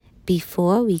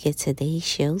Before we get today's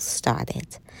show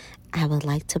started, I would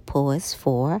like to pause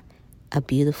for a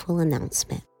beautiful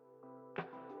announcement.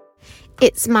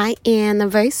 It's my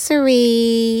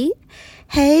anniversary.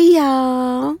 Hey,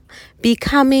 y'all.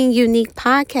 Becoming Unique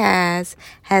Podcast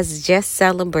has just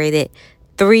celebrated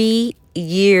 3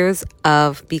 years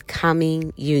of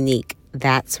becoming unique.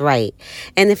 That's right.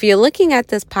 And if you're looking at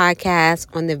this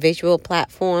podcast on the visual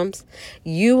platforms,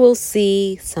 you will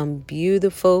see some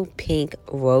beautiful pink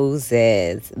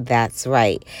roses. That's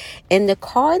right. And the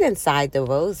card inside the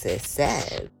roses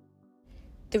says,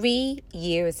 3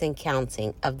 years and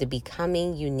counting of the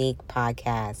Becoming Unique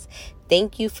podcast.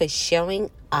 Thank you for showing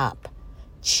up.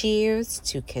 Cheers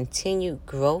to continued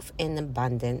growth and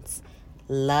abundance.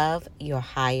 Love your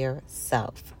higher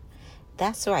self.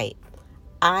 That's right.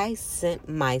 I sent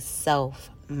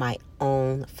myself my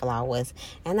own flowers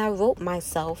and I wrote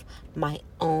myself my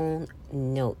own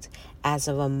note as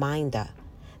a reminder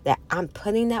that I'm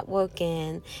putting that work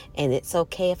in, and it's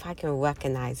okay if I can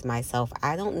recognize myself.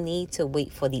 I don't need to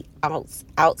wait for the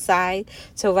outside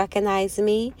to recognize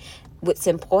me. What's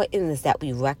important is that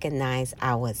we recognize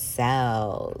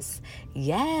ourselves.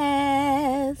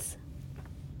 Yes.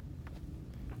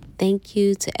 Thank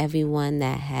you to everyone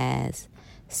that has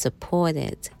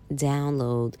supported,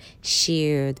 downloaded,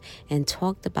 shared, and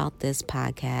talked about this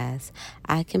podcast.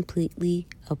 I completely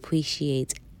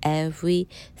appreciate every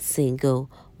single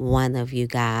one of you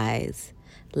guys.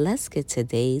 Let's get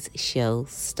today's show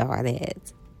started.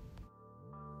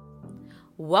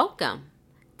 Welcome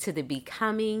to the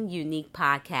Becoming Unique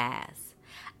Podcast,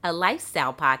 a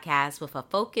lifestyle podcast with a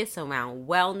focus around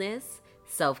wellness,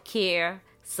 self-care,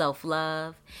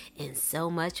 self-love, and so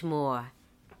much more.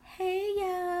 Hey,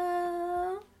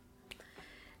 y'all.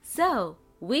 So,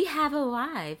 we have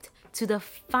arrived to the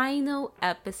final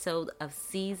episode of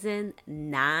Season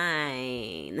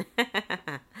 9.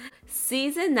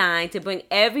 Season 9, to bring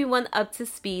everyone up to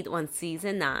speed on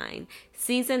Season 9.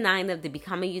 Season 9 of the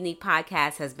Becoming Unique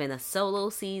podcast has been a solo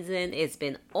season. It's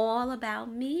been all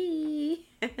about me.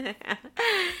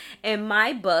 In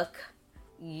my book,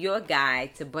 Your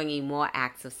Guide to Bringing More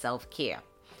Acts of Self-Care.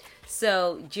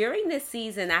 So during this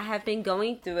season, I have been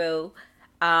going through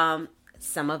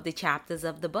some of the chapters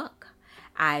of the book.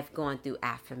 I've gone through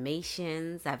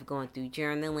affirmations, I've gone through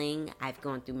journaling, I've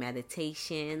gone through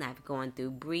meditation, I've gone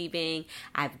through breathing,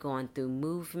 I've gone through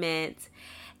movement.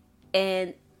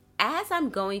 And as I'm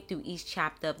going through each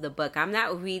chapter of the book, I'm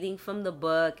not reading from the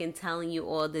book and telling you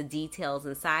all the details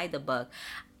inside the book.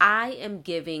 I am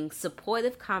giving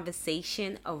supportive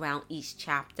conversation around each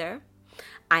chapter.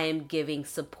 I am giving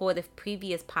supportive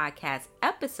previous podcast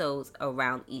episodes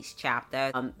around each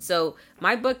chapter. So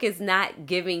my book is not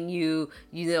giving you,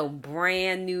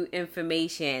 brand new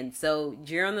information. So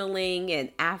journaling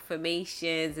and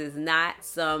affirmations is not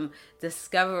some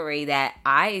discovery that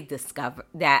I discovered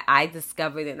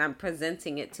and I'm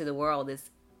presenting it to the world.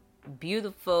 It's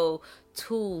beautiful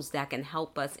tools that can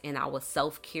help us in our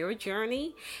self-care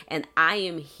journey, and I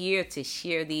am here to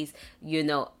share these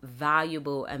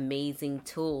valuable, amazing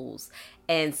tools.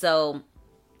 And so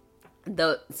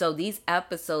these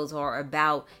episodes are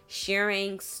about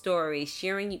sharing stories,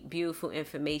 sharing beautiful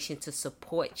information to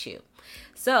support you.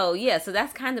 So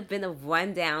that's kind of been a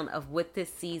rundown of what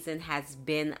this season has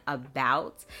been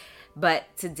about.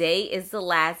 But today is the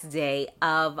last day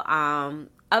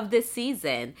of this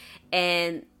season,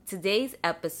 and today's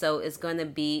episode is going to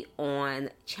be on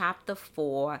chapter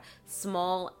 4,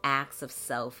 Small Acts of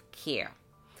Self-Care.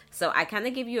 So I kind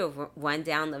of give you a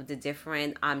rundown of the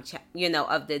different,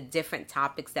 of the different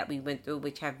topics that we went through,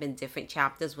 which have been different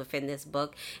chapters within this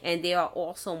book. And there are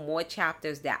also more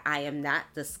chapters that I am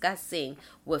not discussing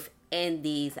within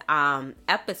these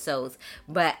episodes,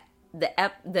 but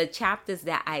the chapters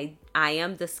that I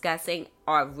am discussing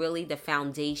are really the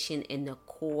foundation in the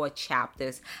core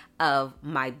chapters of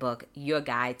my book, Your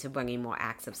Guide to Bringing More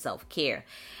Acts of Self-Care.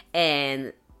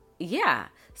 And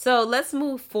so let's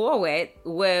move forward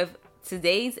with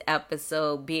today's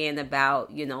episode being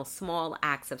about, small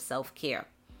acts of self-care.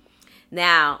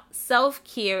 Now,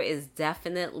 self-care is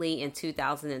definitely in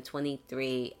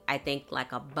 2023, I think,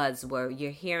 like a buzzword.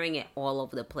 You're hearing it all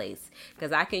over the place.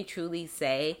 Because I can truly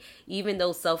say, even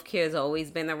though self-care has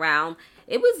always been around,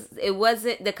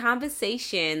 the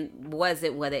conversation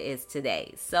wasn't what it is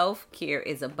today. Self-care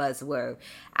is a buzzword.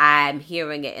 I'm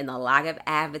hearing it in a lot of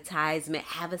advertisement.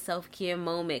 Have a self-care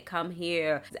moment. Come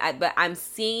here. But I'm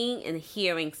seeing and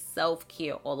hearing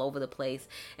self-care all over the place.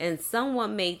 And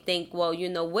someone may think, well,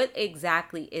 what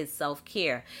exactly is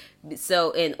self-care?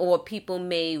 Or people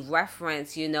may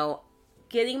reference,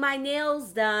 getting my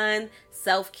nails done,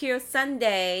 self-care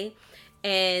Sunday.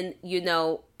 And,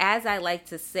 as I like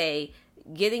to say,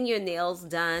 getting your nails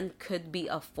done could be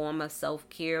a form of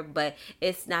self-care, but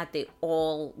it's not the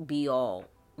all be all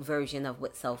version of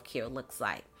what self-care looks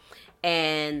like.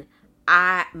 And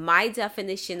my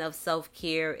definition of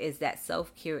self-care is that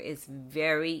self-care is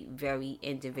very, very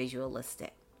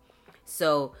individualistic.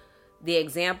 So the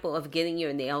example of getting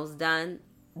your nails done,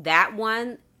 that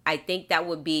one, I think that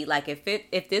would be like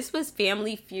if this was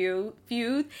Family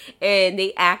Feud and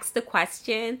they asked the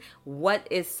question, what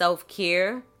is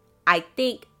self-care? I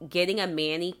think getting a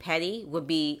mani-pedi would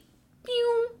be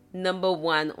number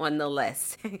one on the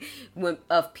list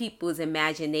of people's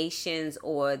imaginations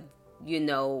or,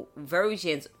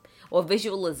 versions or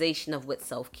visualization of what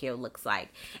self-care looks like.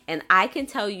 And I can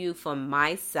tell you for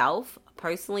myself,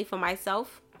 personally for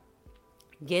myself,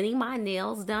 getting my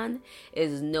nails done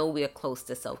is nowhere close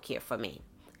to self-care for me.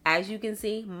 As you can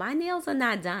see, my nails are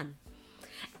not done.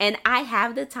 And I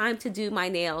have the time to do my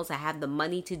nails. I have the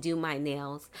money to do my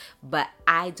nails, but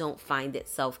I don't find it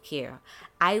self-care.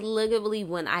 I literally,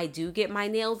 when I do get my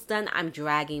nails done, I'm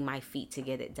dragging my feet to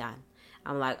get it done.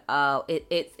 I'm like, oh,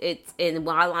 it's, and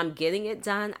while I'm getting it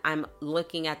done, I'm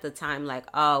looking at the time like,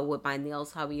 oh, would my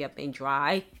nails hurry up and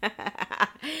dry?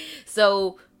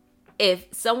 So if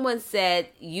someone said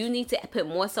you need to put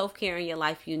more self-care in your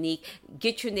life, Unique,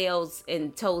 get your nails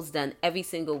and toes done every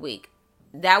single week,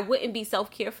 that wouldn't be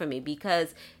self-care for me,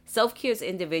 because self-care is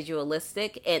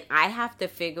individualistic, and I have to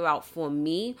figure out for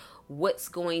me what's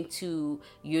going to,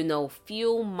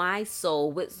 fuel my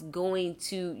soul, what's going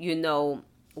to,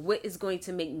 what is going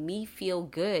to make me feel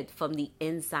good from the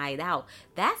inside out.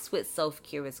 That's what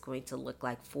self-care is going to look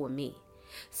like for me.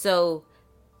 So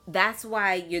that's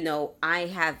why, I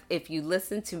have, if you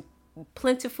listen to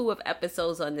plentiful of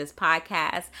episodes on this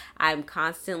podcast, I'm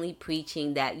constantly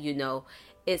preaching that,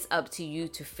 it's up to you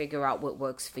to figure out what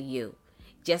works for you.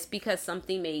 Just because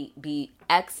something may be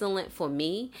excellent for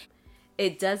me,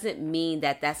 it doesn't mean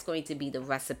that that's going to be the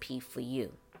recipe for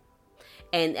you.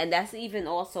 And that's even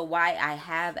also why I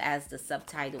have as the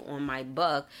subtitle on my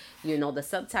book, the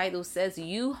subtitle says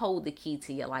you hold the key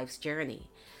to your life's journey.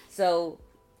 So,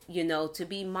 to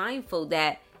be mindful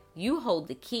that you hold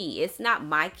the key. It's not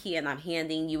my key and I'm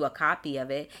handing you a copy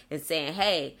of it and saying,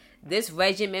 hey, this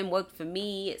regimen worked for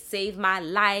me, it saved my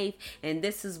life, and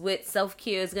this is what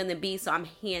self-care is going to be, so I'm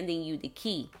handing you the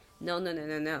key.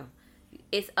 No.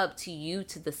 It's up to you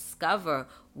to discover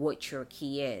what your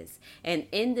key is. And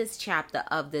in this chapter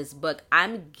of this book,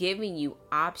 I'm giving you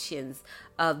options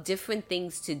of different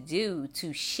things to do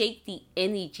to shake the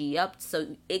energy up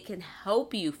so it can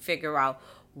help you figure out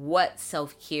what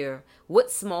self-care, what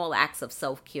small acts of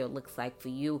self-care looks like for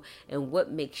you and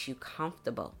what makes you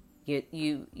comfortable.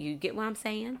 You get what I'm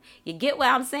saying? You get what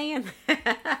I'm saying?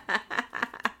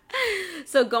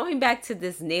 So going back to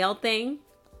this nail thing,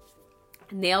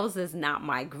 nails is not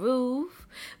my groove,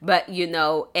 but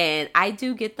and I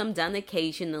do get them done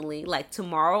occasionally. Like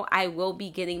tomorrow I will be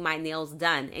getting my nails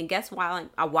done. And guess why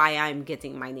I'm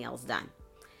getting my nails done?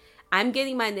 I'm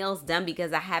getting my nails done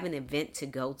because I have an event to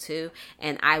go to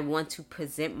and I want to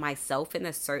present myself in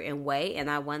a certain way and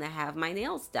I want to have my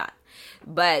nails done.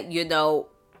 But,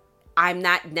 I'm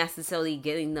not necessarily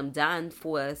getting them done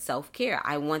for self-care.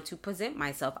 I want to present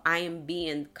myself. I am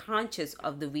being conscious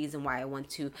of the reason why I want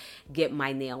to get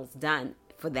my nails done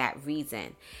for that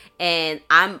reason. And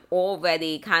I'm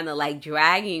already kind of like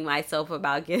dragging myself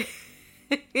about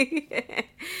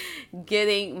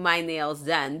getting my nails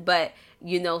done. But,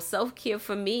 self-care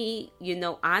for me,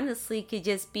 honestly could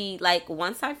just be like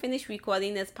once I finish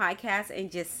recording this podcast and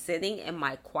just sitting in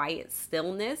my quiet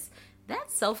stillness,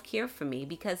 that's self-care for me,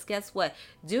 because guess what?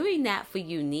 Doing that for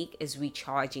Unique is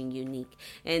recharging Unique.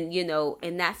 And,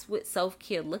 and that's what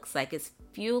self-care looks like. It's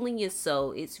fueling your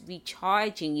soul. It's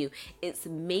recharging you. It's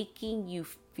making you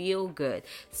feel good.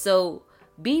 So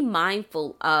be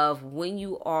mindful of when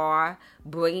you are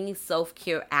bringing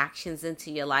self-care actions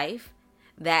into your life.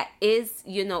 That is,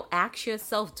 ask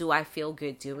yourself, do I feel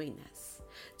good doing this?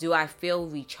 Do I feel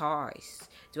recharged?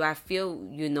 Do I feel,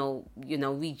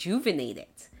 rejuvenated?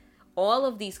 All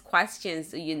of these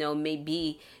questions, may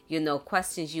be,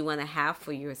 questions you want to have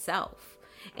for yourself.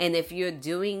 And if you're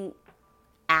doing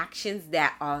actions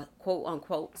that are quote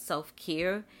unquote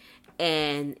self-care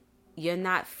and you're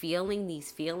not feeling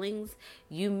these feelings,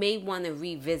 you may want to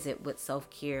revisit what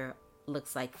self-care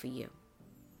looks like for you.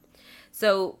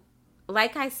 So,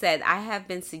 like I said, I have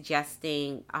been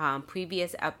suggesting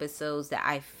previous episodes that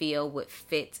I feel would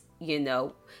fit,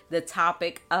 the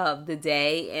topic of the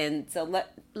day. And so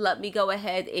let me go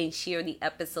ahead and share the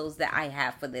episodes that I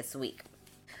have for this week.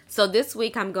 So this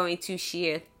week I'm going to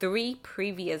share 3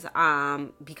 previous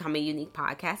Becoming Unique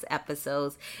podcast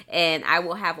episodes, and I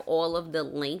will have all of the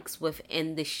links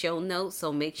within the show notes.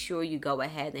 So make sure you go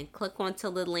ahead and click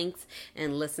onto the links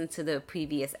and listen to the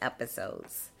previous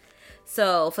episodes.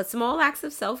 So for small acts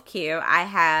of self-care, I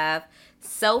have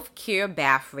self-care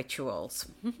bath rituals.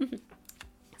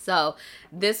 So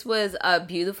this was a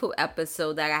beautiful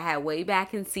episode that I had way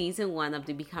back in season 1 of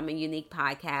the Becoming Unique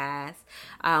podcast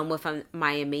with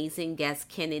my amazing guest,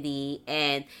 Kennedy.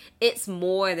 And it's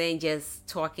more than just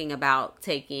talking about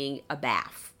taking a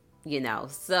bath.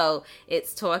 So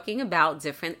it's talking about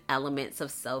different elements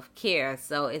of self-care.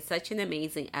 So it's such an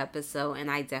amazing episode, and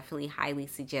I definitely highly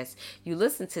suggest you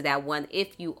listen to that one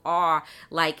if you are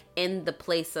like in the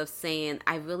place of saying,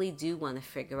 I really do want to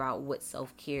figure out what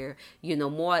self-care,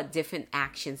 more different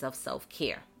actions of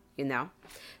self-care,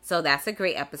 So that's a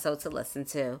great episode to listen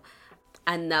to.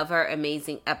 Another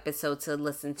amazing episode to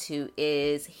listen to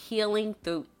is Healing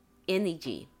Through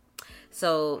Energy.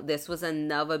 So this was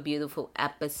another beautiful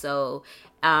episode.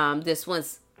 This one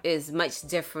is much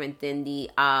different than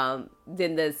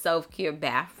the self-care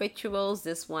bath rituals.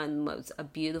 This one was a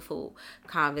beautiful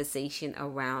conversation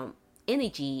around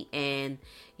energy and,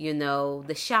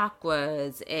 the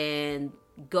chakras and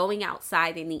going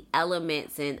outside in the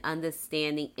elements and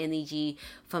understanding energy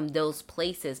from those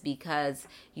places, because,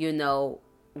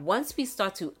 once we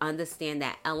start to understand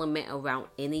that element around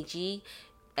energy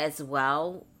as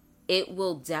well, it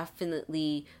will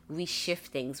definitely reshift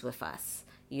things with us.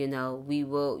 We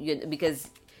will, because,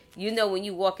 when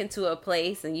you walk into a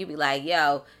place and you be like,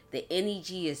 yo, the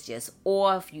energy is just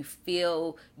off, you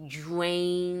feel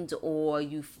drained, or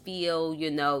you feel,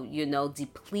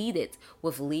 depleted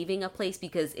with leaving a place,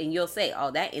 and you'll say,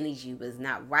 oh, that energy was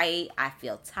not right. I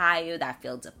feel tired. I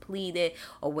feel depleted,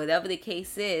 or whatever the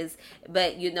case is.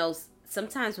 But,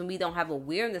 sometimes when we don't have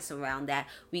awareness around that,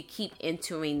 we keep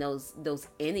entering those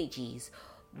energies.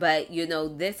 But,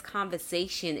 this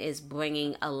conversation is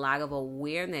bringing a lot of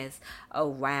awareness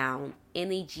around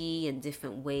energy and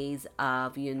different ways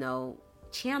of,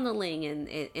 channeling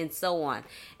and so on.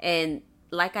 And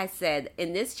like I said,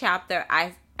 in this chapter,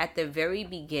 at the very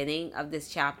beginning of this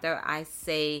chapter, I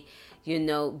say,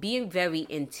 being very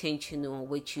intentional on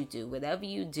what you do. Whatever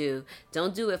you do,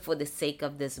 don't do it for the sake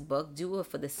of this book. Do it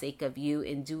for the sake of you,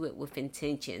 and do it with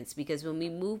intentions. Because when we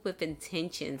move with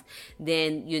intentions,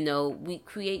 then, we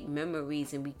create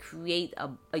memories, and we create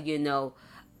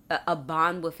a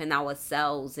bond within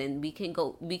ourselves, and we can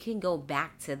go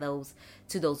back to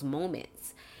those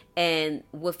moments. And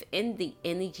within the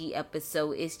energy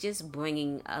episode, it's just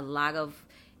bringing a lot of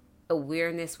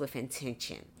awareness with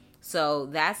intention. So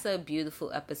that's a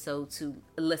beautiful episode to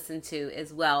listen to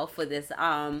as well for this,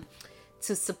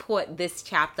 to support this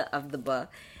chapter of the book.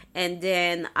 And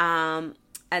then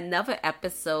another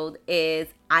episode is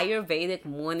Ayurvedic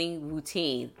morning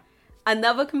routine.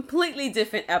 Another completely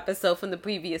different episode from the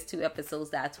previous 2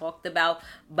 episodes that I talked about.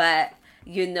 But,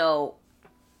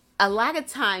 a lot of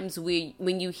times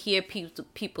when you hear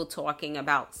people talking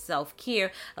about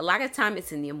self-care, a lot of time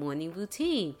it's in their morning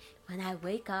routine. When I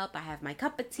wake up, I have my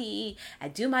cup of tea, I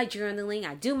do my journaling,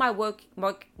 I do my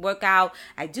workout,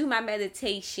 I do my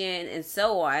meditation, and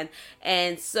so on.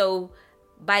 And so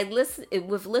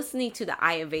with listening to the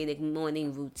Ayurvedic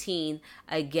morning routine,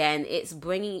 again, it's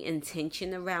bringing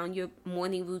intention around your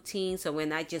morning routine. So we're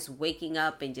not just waking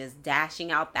up and just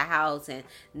dashing out the house and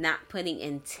not putting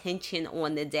intention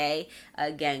on the day.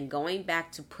 Again, going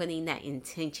back to putting that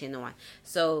intention on.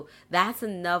 So that's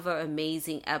another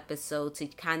amazing episode to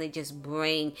kind of just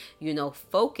bring,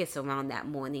 focus around that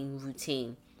morning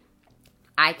routine.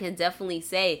 I can definitely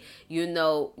say, and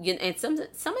some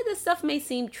of this stuff may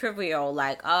seem trivial,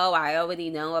 like, oh, I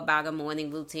already know about a morning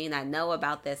routine. I know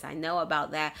about this. I know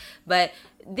about that. But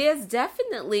there's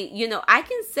definitely, I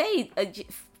can say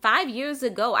 5 years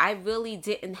ago, I really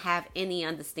didn't have any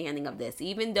understanding of this.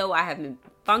 Even though I have been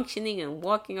functioning and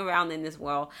walking around in this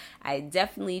world, I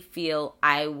definitely feel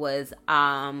I was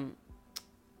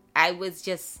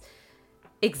just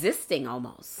existing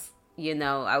almost.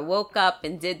 I woke up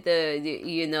and did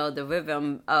the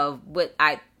rhythm of what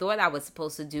I thought I was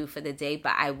supposed to do for the day,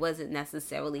 but I wasn't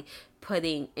necessarily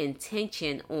putting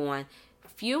intention on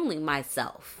fueling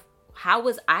myself. How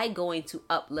was I going to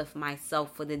uplift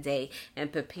myself for the day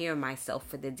and prepare myself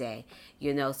for the day?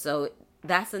 So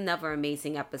that's another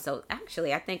amazing episode.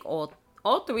 Actually, I think all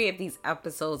 3 of these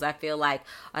episodes, I feel like,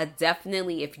 are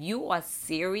definitely, if you are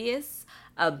serious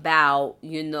about,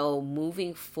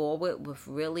 moving forward with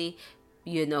really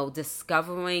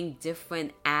discovering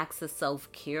different acts of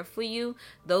self-care for you.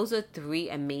 Those are 3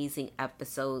 amazing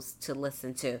episodes to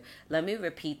listen to. Let me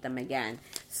repeat them again.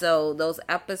 So those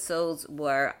episodes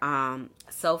were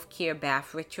self-care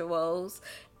bath rituals.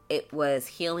 It was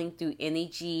healing through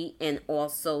energy, and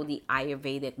also the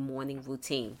Ayurvedic morning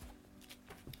routine.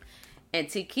 And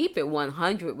to keep it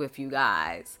 100 with you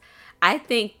guys, I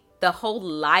think the whole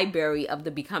library of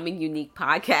the Becoming Unique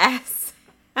podcast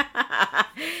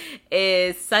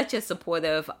is such a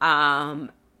supportive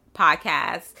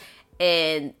podcast,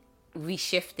 and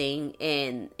reshifting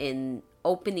and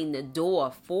opening the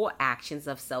door for actions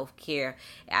of self-care.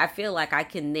 I feel like I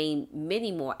can name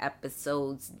many more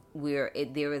episodes where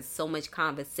there is so much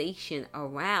conversation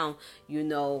around,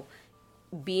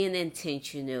 being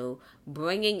intentional,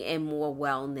 bringing in more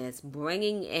wellness,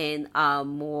 bringing in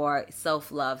more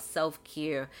self-love,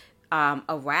 self-care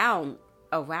around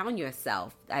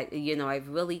yourself. I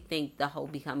really think the whole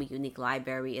Becoming Unique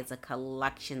library is a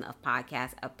collection of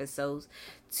podcast episodes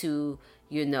to,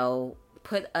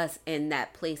 put us in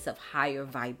that place of higher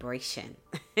vibration.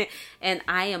 And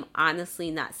I am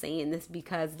honestly not saying this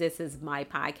because this is my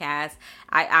podcast.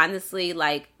 I honestly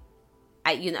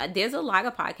there's a lot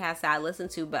of podcasts that I listen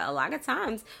to, but a lot of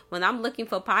times when I'm looking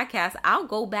for podcasts, I'll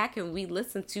go back and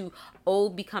re-listen to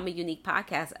old Becoming Unique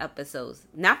podcast episodes.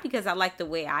 Not because I like the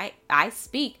way I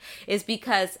speak, it's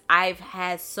because I've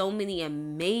had so many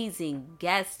amazing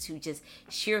guests who just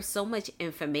share so much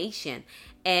information.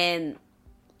 And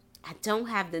I don't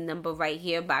have the number right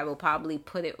here, but I will probably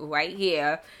put it right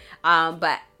here.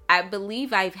 But I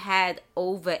believe I've had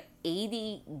over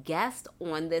 80 guests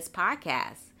on this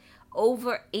podcast.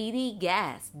 Over 80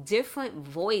 guests, different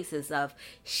voices of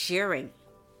sharing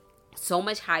so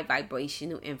much high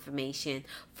vibrational information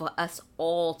for us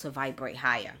all to vibrate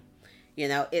higher. You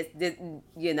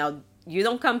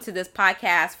don't come to this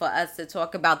podcast for us to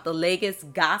talk about the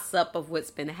latest gossip of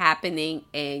what's been happening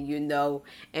and,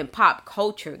 in pop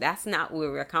culture. That's not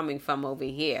where we're coming from over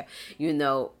here.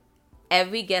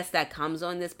 Every guest that comes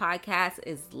on this podcast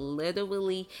is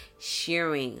literally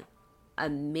sharing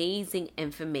amazing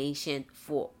information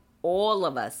for all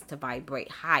of us to vibrate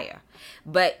higher.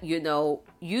 But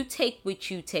you take what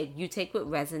you take what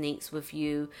resonates with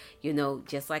you.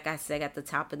 Just like I said at the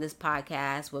top of this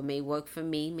podcast, what may work for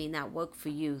me may not work for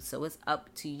you. So it's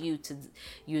up to you to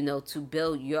to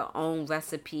build your own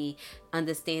recipe.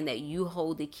 Understand that you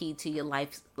hold the key to your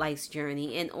life's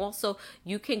journey, and also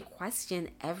you can question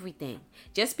everything.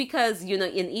 Just because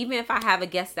and even if I have a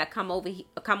guest that come on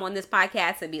this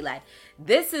podcast and be like,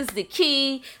 this is the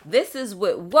key, this is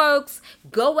what works,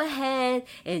 go ahead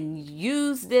and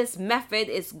use this method,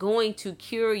 it's going to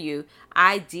cure you.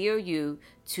 I dare you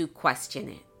to question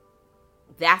it.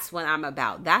 That's what I'm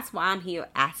about. That's why I'm here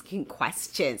asking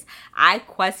questions. I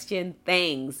question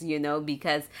things,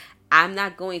 because I'm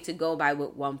not going to go by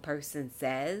what one person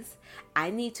says. I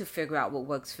need to figure out what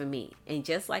works for me. And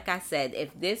just like I said, if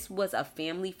this was a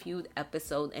Family Feud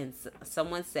episode and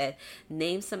someone said,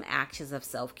 name some actions of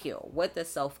self-care, what does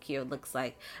self-care looks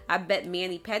like? I bet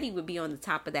Manny Petty would be on the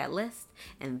top of that list.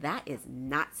 And that is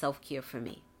not self-care for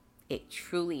me. It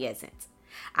truly isn't.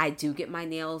 I do get my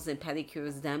nails and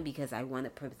pedicures done because I want to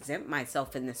present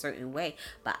myself in a certain way,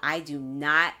 but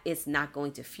it's not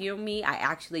going to fuel me. I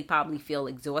actually probably feel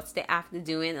exhausted after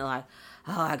doing it. Like,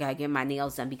 I gotta get my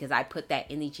nails done because I put that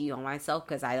energy on myself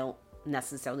because I don't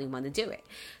necessarily want to do it.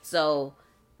 So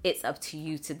it's up to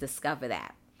you to discover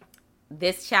that.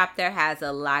 This chapter has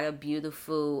a lot of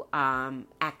beautiful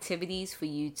activities for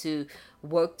you to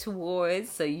work towards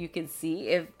so you can see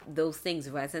if those things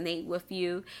resonate with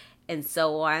you and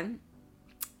so on.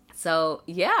 So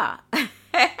yeah,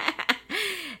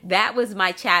 that was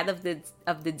my chat of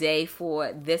the day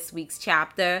for this week's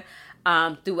chapter.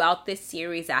 Throughout this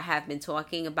series, I have been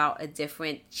talking about a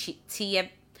different tea.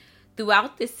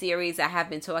 Throughout this series, I have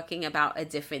been talking about a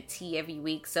different tea every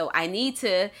week. So I need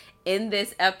to end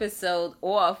this episode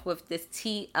off with this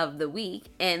tea of the week.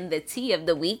 And the tea of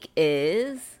the week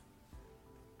is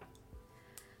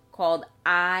called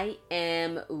I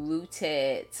Am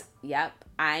Rooted. Yep,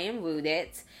 I Am Rooted.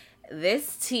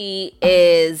 This tea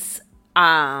is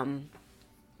a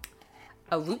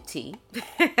root tea.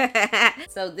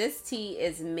 So this tea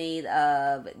is made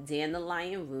of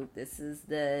dandelion root. This is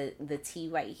the tea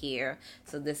right here.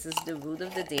 So this is the root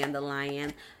of the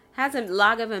dandelion. Has a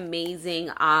lot of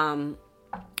amazing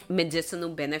medicinal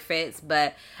benefits,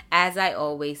 but as I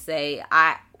always say,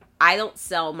 I don't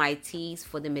sell my teas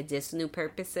for the medicinal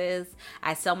purposes.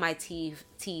 I sell my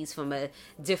teas from a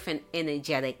different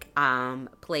energetic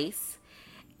place.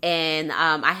 And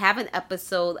I have an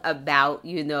episode about,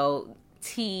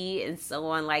 tea and so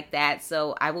on like that.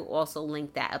 So I will also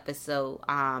link that episode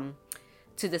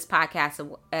to this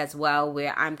podcast as well,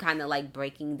 where I'm kind of like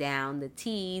breaking down the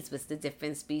teas, what's the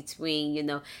difference between,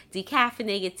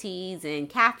 decaffeinated teas and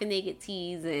caffeinated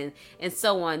teas and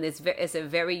so on. It's a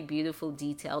very beautiful,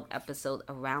 detailed episode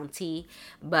around tea.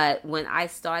 But when I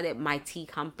started my tea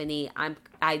company,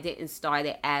 I didn't start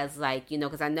it as like,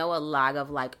 because I know a lot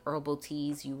of like herbal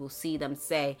teas, you will see them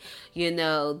say,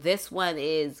 this one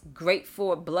is great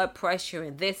for blood pressure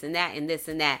and this and that and this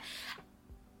and that.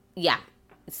 Yeah.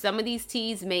 Some of these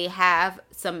teas may have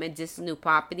some medicinal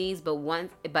properties,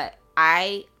 but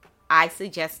I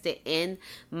suggested in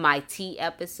my tea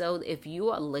episode, if you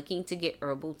are looking to get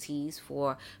herbal teas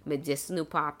for medicinal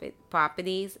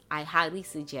properties, I highly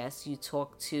suggest you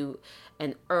talk to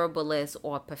an herbalist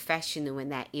or a professional in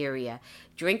that area.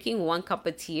 Drinking one cup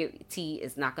of tea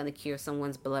is not going to cure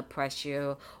someone's blood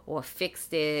pressure or fix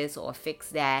this or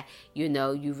fix that.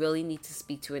 You really need to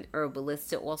speak to an herbalist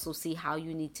to also see how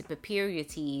you need to prepare your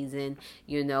teas and,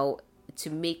 to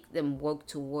make them work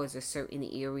towards a certain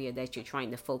area that you're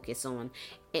trying to focus on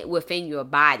within your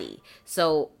body.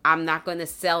 So I'm not going to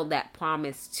sell that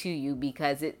promise to you,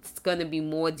 because it's going to be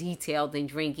more detailed than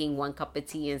drinking one cup of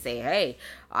tea and say, hey,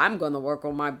 I'm going to work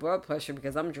on my blood pressure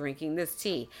because I'm drinking this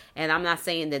tea. And I'm not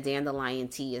saying that dandelion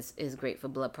tea is great for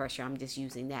blood pressure. I'm just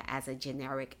using that as a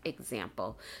generic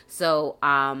example. So,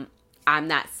 I'm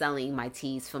not selling my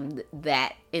teas from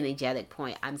that energetic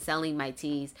point. I'm selling my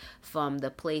teas from the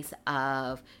place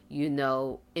of,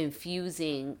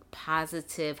 infusing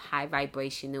positive, high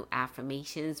vibrational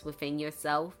affirmations within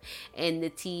yourself. And the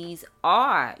teas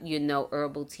are,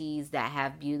 herbal teas that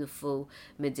have beautiful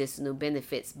medicinal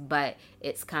benefits, but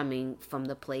it's coming from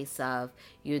the place of,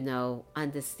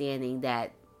 understanding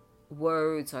that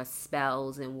words are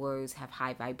spells and words have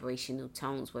high vibrational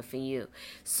tones within you.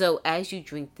 So as you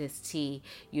drink this tea,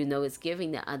 it's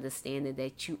giving the understanding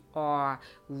that you are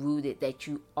rooted, that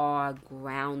you are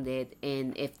grounded.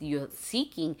 And if you're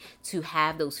seeking to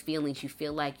have those feelings, you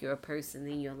feel like you're a person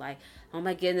and you're like, oh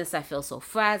my goodness, I feel so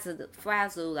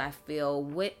frazzled. I feel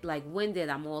winded.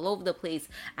 I'm all over the place.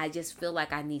 I just feel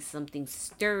like I need something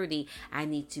sturdy. I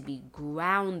need to be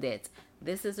grounded.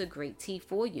 This is a great tea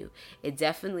for you. It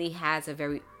definitely has a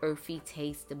very earthy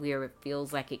taste where it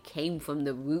feels like it came from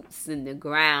the roots in the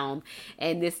ground.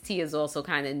 And this tea is also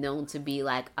kind of known to be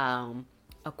like a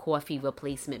coffee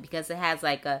replacement, because it has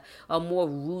like a more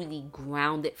rooty,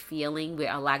 grounded feeling,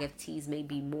 where a lot of teas may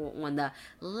be more on the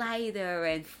lighter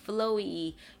and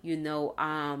flowy,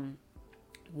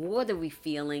 watery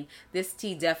feeling. This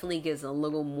tea definitely gives a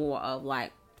little more of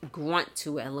like grunt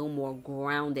to it, a little more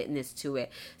groundedness to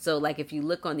it. So like if you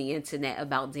look on the internet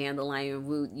about dandelion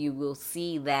root, you will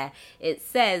see that it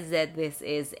says that this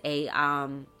is a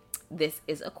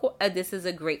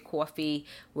great coffee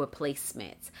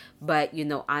replacement. But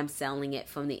I'm selling it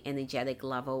from the energetic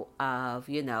level of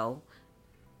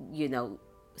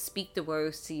speak the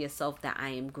words to yourself that I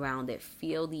am grounded.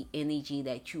 Feel the energy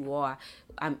that you are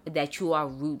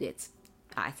rooted.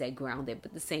 I said grounded,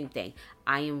 but the same thing.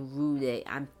 I am rooted.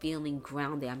 I'm feeling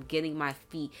grounded. I'm getting my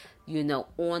feet,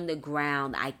 on the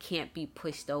ground. I can't be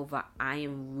pushed over. I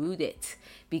am rooted.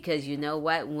 Because you know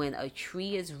what? When a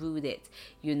tree is rooted,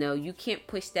 you can't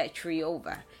push that tree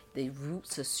over. The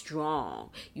roots are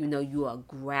strong. You are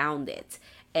grounded.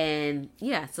 And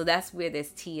yeah, so that's where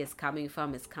this tea is coming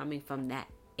from. It's coming from that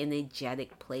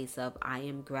energetic place of I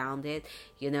am grounded,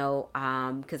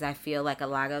 because I feel like a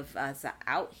lot of us are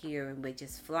out here and we're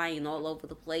just flying all over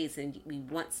the place, and we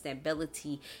want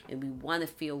stability and we want to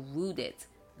feel rooted.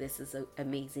 This is an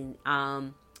amazing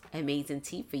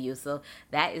tea for you. So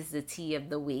that is the tea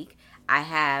of the week. I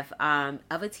have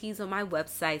other teas on my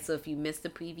website, so if you missed the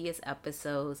previous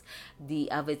episodes,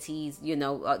 the other teas,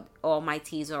 all my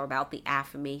teas are about the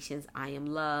affirmations. I am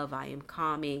love, I am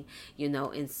calming,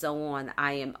 and so on.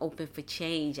 I am open for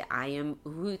change, I am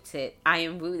rooted,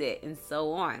 and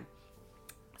so on.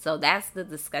 So that's the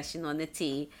discussion on the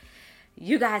tea.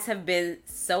 You guys have been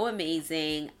so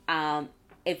amazing.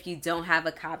 If you don't have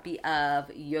a copy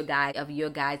of your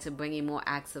guide to bringing more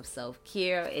acts of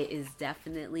self-care, it is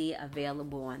definitely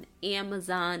available on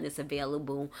Amazon. It's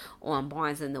available on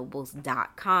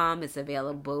BarnesandNobles.com. It's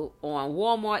available on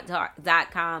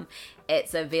Walmart.com.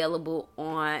 It's available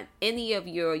on any of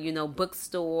your,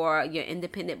 bookstore, your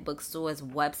independent bookstore's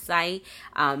website.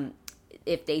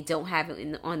 If they don't have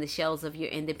it on the shelves of your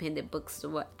independent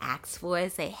bookstore, ask for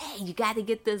it. Say, hey, you got to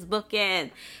get this book in,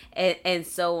 and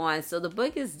so on. So the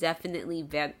book is definitely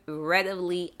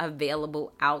readily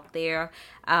available out there.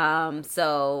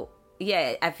 So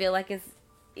yeah, I feel like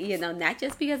not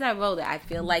just because I wrote it. I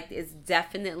feel like it's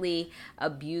definitely a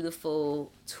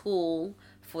beautiful tool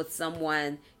for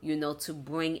someone, to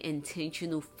bring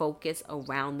intentional focus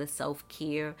around the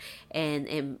self-care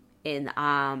and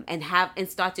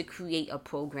start to create a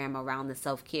program around the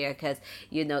self-care, because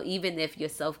even if your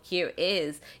self-care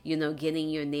is getting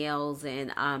your nails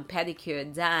and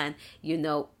pedicure done,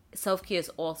 self-care is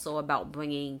also about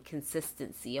bringing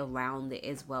consistency around it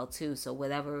as well too. So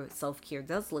whatever self-care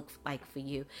does look like for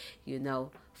you,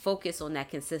 focus on that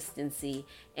consistency.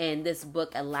 And this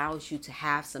book allows you to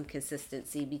have some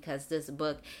consistency, because this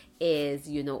book is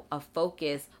a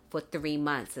focus for 3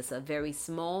 months. It's a very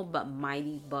small but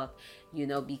mighty book,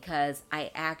 because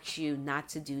I asked you not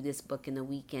to do this book in a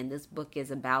weekend. This book is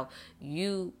about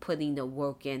you putting the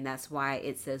work in. That's why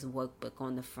it says workbook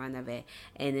on the front of it.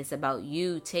 And it's about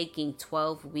you taking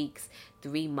 12 weeks,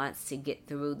 3 months to get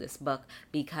through this book,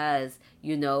 because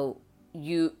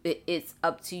it's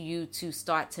up to you to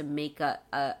start to make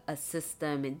a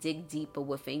system and dig deeper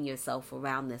within yourself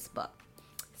around this book.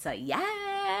 So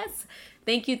yes,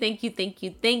 thank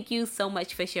you so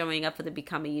much for showing up for the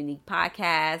Becoming Unique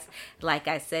podcast. Like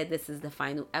I said, this is the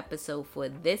final episode for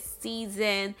this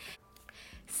season.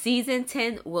 Season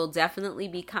 10 will definitely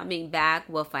be coming back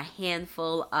with a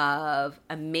handful of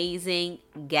amazing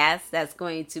guests that's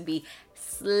going to be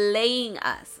slaying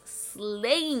us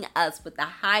with the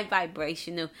high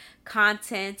vibrational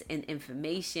content and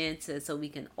information so we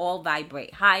can all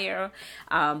vibrate higher.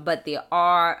 But there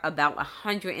are about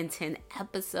 110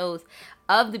 episodes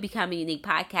of the Becoming Unique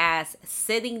podcast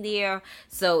sitting there.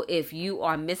 So if you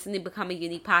are missing the Becoming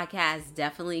Unique podcast,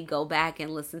 definitely go back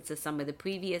and listen to some of the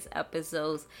previous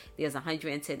episodes. There's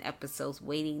 110 episodes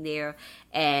waiting there.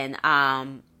 And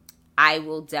I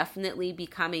will definitely be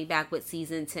coming back with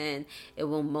season 10. It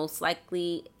will most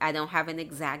likely, I don't have an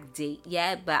exact date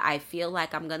yet, but I feel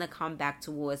like I'm going to come back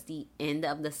towards the end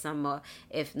of the summer,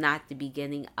 if not the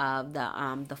beginning of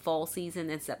the fall season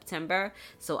in September.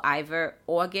 So either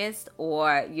August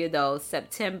or,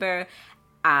 September.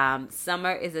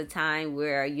 Summer is a time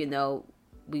where,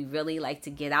 we really like to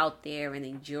get out there and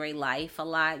enjoy life a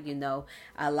lot.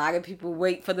 A lot of people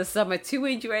wait for the summer to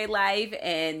enjoy life,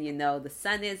 and the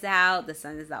sun is out. The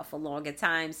sun is out for longer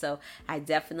time. So I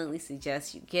definitely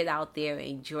suggest you get out there,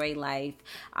 enjoy life,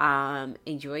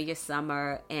 enjoy your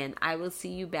summer, and I will see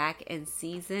you back in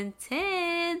season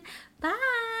 10. Bye.